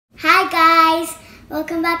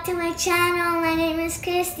Welcome back to my channel. My name is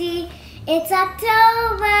Christy. It's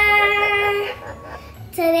October.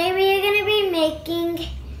 Today we are going to be making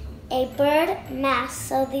a bird mask.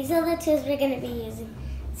 So these are the tools we're going to be using.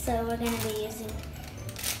 So we're going to be using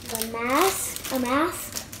the mask, a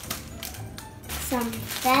mask, some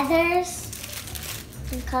feathers,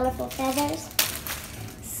 some colorful feathers,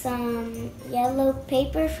 some yellow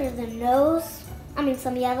paper for the nose.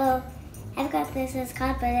 Some yellow, I forgot what this is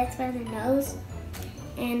called, but it's for the nose.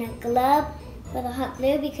 And a glove for the hot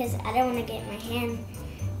glue because I don't want to get my hand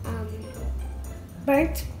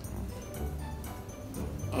burnt.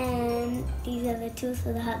 And these are the tools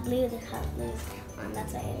for the hot glue. The hot glue is on,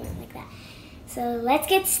 that's why I went like that. So let's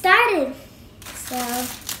get started. So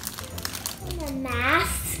the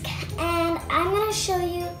mask, and I'm gonna show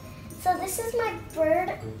you. So this is my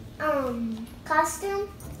bird costume,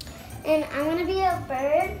 and I'm gonna be a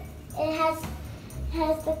bird. It has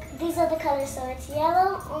these are the colors, so it's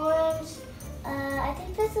yellow, orange, I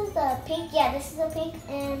think this is the pink, yeah, this is the pink,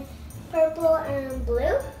 and purple and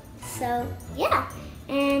blue. So yeah,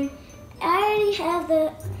 and I already have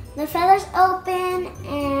the feathers open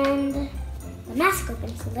and the mask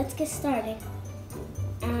open, so let's get started.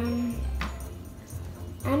 I'm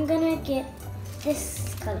gonna get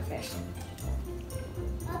this color first.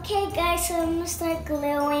 Okay guys, so I'm gonna start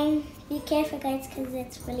gluing. Be careful guys, because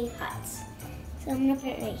it's really hot. So I'm gonna put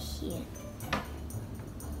it right here.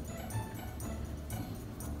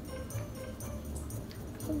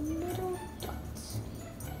 Little dots.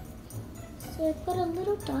 So I put a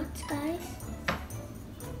little dots, guys.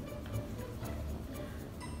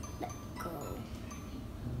 Let go.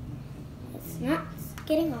 It's not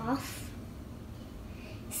getting off.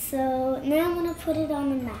 So now I'm gonna put it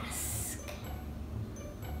on the mask.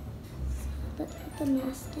 Let's put the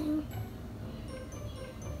mask down.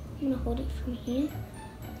 I'm gonna hold it from here.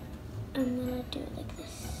 I'm gonna do it like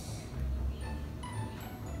this.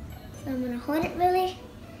 So I'm gonna hold it really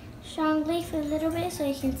strongly for a little bit so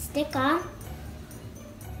it can stick on.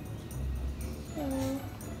 So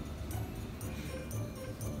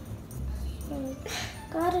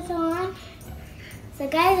got it on. So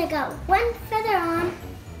guys, I got one feather on.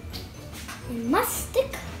 It must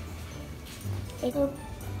stick. So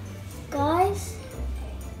guys,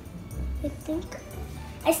 I think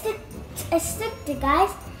I sticked it,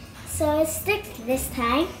 guys. So it sticked this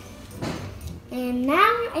time. And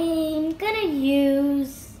now I'm gonna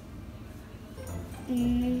use,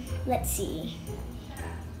 let's see.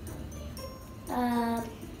 I'm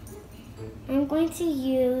going to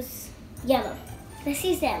use yellow. Let's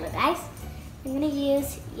use yellow, guys. I'm gonna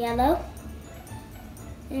use yellow.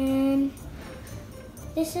 And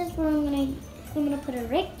this is where I'm gonna put it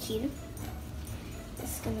right here.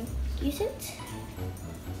 Just gonna use it.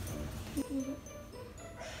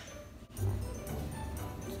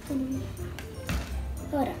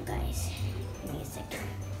 Hold on guys, give me a second.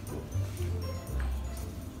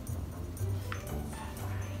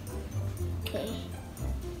 Okay,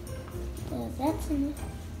 so that's enough.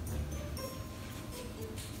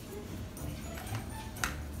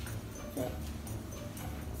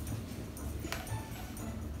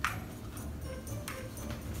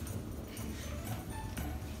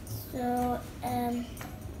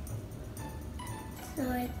 So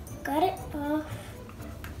I got it off.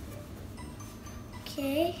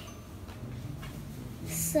 Okay.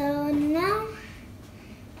 So now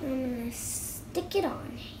I'm gonna stick it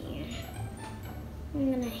on here.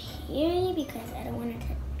 I'm gonna here because I don't want it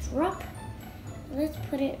to drop. Let's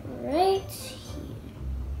put it right here.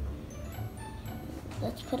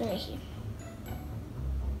 Let's put it right here.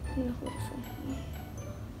 I'm gonna hold it from here.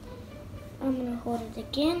 I'm gonna hold it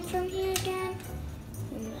again from here again.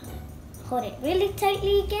 I'm gonna hold it really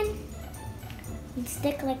tightly again and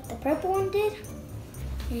stick like the purple one did.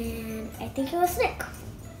 And I think it will stick.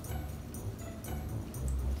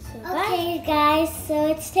 So okay guys, so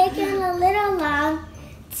it's taking a little long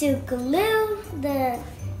to glue the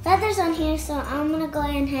feathers on here, so I'm gonna go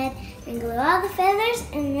ahead and glue all the feathers,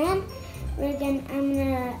 and then I'm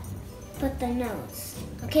gonna put the nose.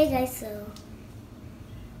 Okay guys, so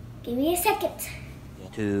give me a second.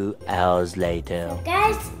 2 hours later. So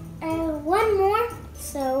guys, one more.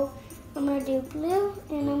 So I'm gonna do blue,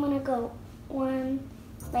 and I'm gonna go one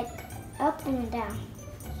like up and down.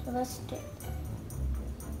 So let's do it.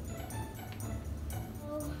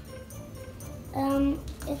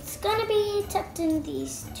 It's gonna be tucked in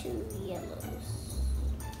these two yellows.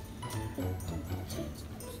 I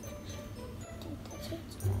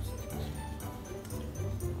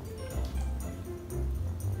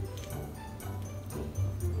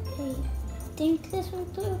think this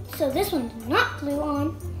one's blue. So this one's not blue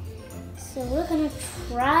on. So we're gonna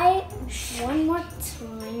try one more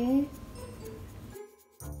time.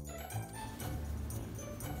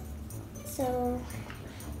 So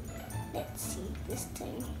let's see this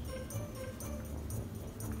time.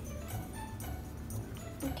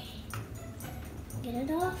 Okay. Get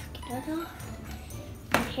it off, get it off.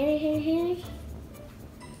 And here.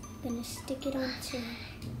 Gonna stick it onto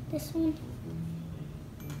this one.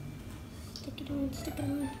 Stick it on.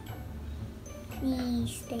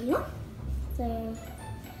 Please stay on. So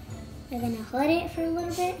we're gonna hold it for a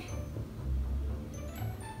little bit.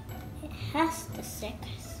 It has to stick,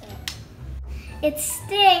 so it's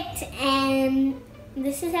sticked, and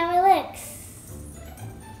this is how it looks.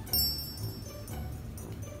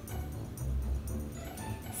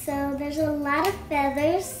 So there's a lot of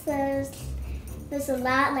feathers. There's a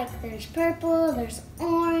lot, like there's purple, there's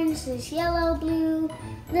orange, there's yellow, blue.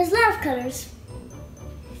 There's a lot of colors.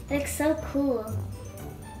 It looks so cool.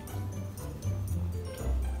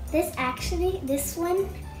 This one,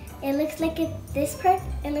 it looks like this part,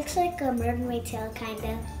 it looks like a mermaid tail kind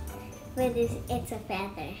of, but it's a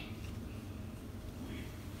feather.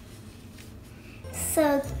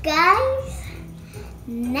 So guys,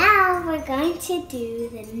 now we're going to do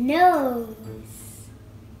the nose.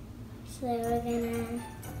 So we're gonna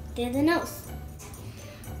do the nose.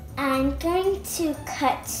 I'm going to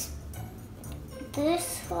cut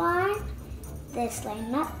this line,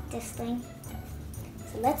 not this line.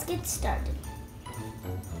 So let's get started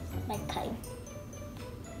by cutting.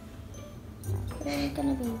 But I'm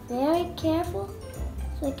gonna be very careful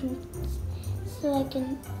so I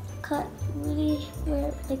can cut really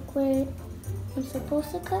where I'm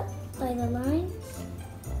supposed to cut by the lines.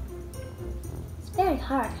 It's very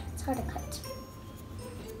hard. It's hard to cut.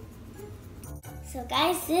 So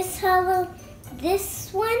guys, this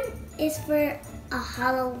one is for a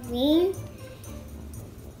Halloween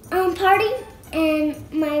party, and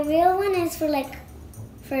my real one is for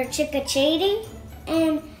trick-or-treating.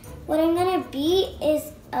 And what I'm gonna be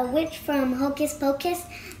is a witch from Hocus Pocus.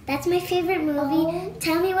 That's my favorite movie. Oh.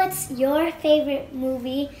 Tell me what's your favorite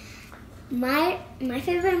movie. My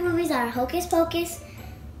favorite movies are Hocus Pocus.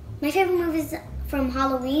 My favorite movies from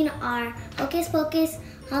Halloween are Hocus Pocus,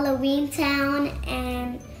 Halloween Town,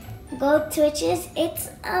 and Go Twitches. It's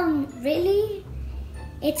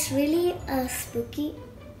really a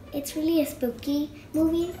spooky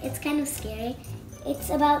movie. It's kind of scary. It's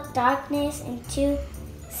about darkness and two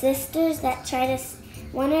sisters that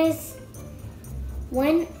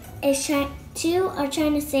two are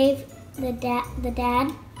trying to save the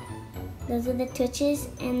dad. Those are the Twitches,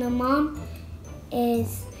 and the mom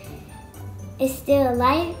is still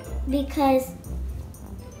alive because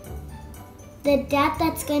the dad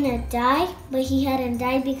that's gonna die, but he hadn't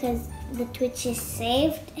died because the Twitches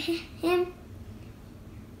saved him.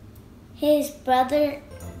 His brother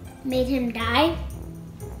made him die,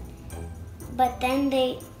 but then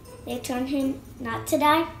they turned him not to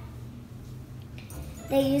die.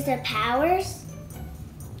 They use their powers.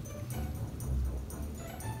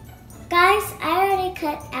 Guys, I already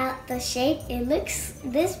cut out the shape.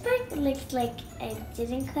 This part looks like I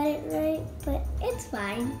didn't cut it right, but it's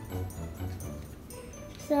fine.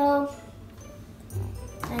 So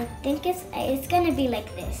I think it's gonna be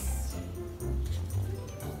like this.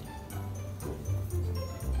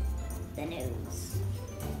 The nose.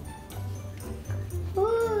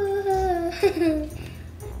 Ooh.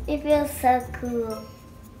 It feels so cool.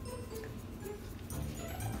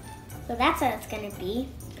 So that's how it's gonna be.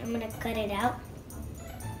 I'm gonna cut it out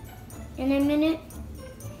in a minute.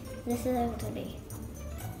 This is how it's gonna be.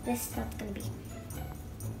 This is how it's gonna be. So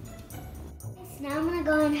now I'm gonna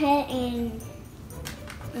go ahead and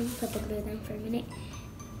put the glue down for a minute.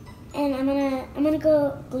 And I'm gonna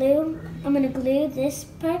glue this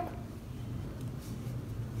part.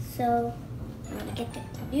 So I'm gonna get the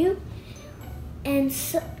glue. And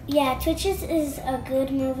so yeah, Twitches is a good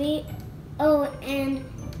movie. Oh, and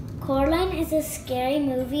Coraline is a scary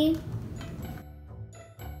movie.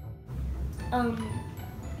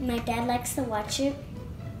 My dad likes to watch it.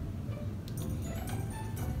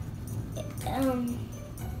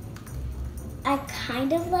 I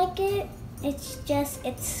kind of like it. It's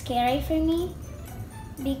scary for me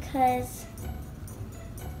because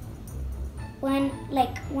when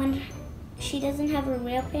she doesn't have her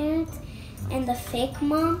real parents and the fake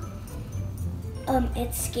mom,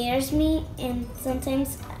 it scares me, and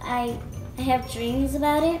sometimes I have dreams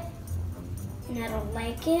about it, and I don't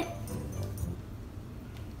like it.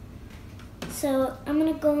 So I'm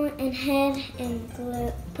gonna go ahead and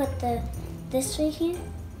put this right here.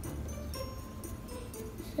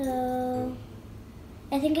 So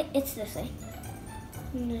I think it's this way.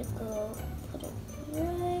 I'm gonna go put it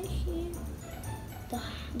right here.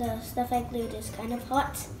 The stuff I glued is kind of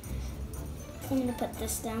hot. So I'm gonna put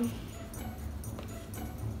this down.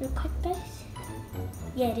 Real quick, guys.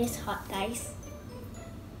 Yeah, it is hot, guys.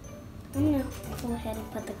 I'm gonna go ahead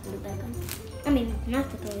and put the glue back on. I mean, not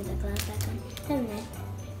the glue, the glass back on. Doesn't matter.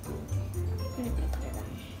 I'm gonna put it on.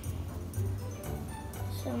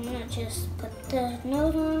 So I'm gonna just put the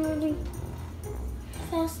nose on really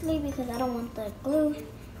fastly because I don't want the glue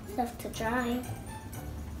stuff to dry.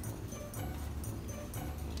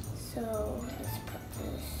 So let's put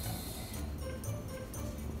this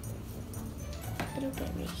a little bit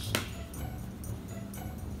right here.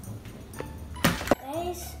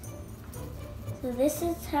 Guys, so this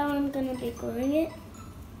is how I'm gonna be gluing it.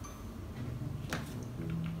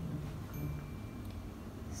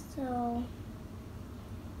 So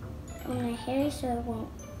on my hair so it won't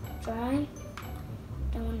dry.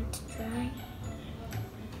 Don't want it to dry.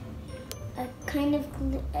 I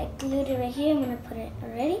glued it right here. I'm gonna put it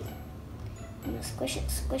already. I'm gonna squish it,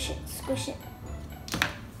 squish it, squish it.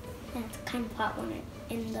 And it's kind of hot when it's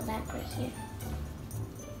in the back right here.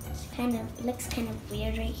 It looks kind of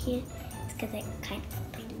weird right here. It's because I kind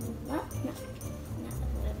of blew up. Not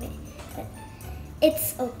a little bit, but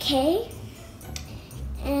it's okay.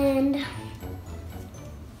 And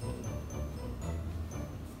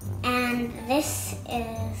this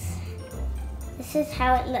is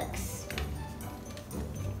how it looks.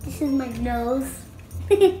 This is my nose.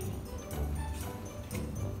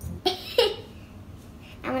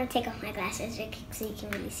 I'm gonna take off my glasses so you can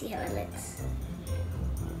really see how it looks.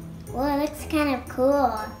 Well, it looks kind of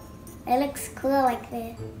cool. It looks cool like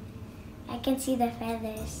this. I can see the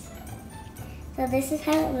feathers. So this is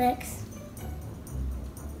how it looks.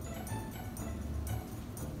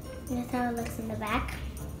 And that's how it looks in the back.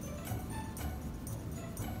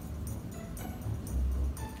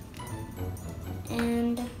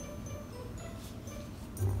 And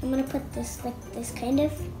I'm gonna put this like this kind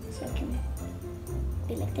of, so it can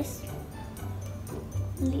be like this.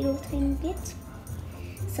 Little tiny bit.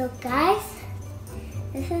 So guys,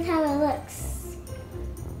 this is how it looks.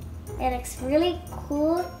 It looks really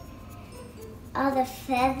cool. All the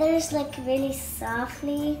feathers look really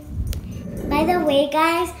softly. By the way,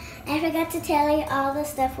 guys, I forgot to tell you all the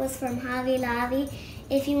stuff was from Hobby Lobby.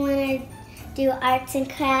 If you want to do arts and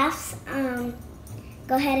crafts,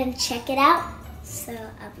 go ahead and check it out. So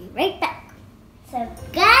I'll be right back. So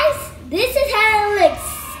guys, this is how it looks.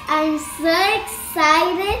 I'm so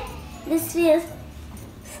excited.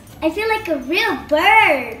 I feel like a real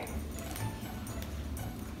bird.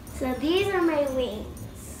 So these are my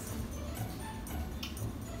wings.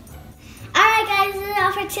 Alright guys, this is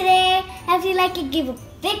all for today. If you like it, give a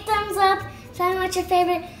big thumbs up. Tell me what your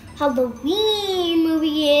favorite Halloween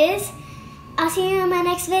movie is. I'll see you in my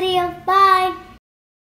next video. Bye.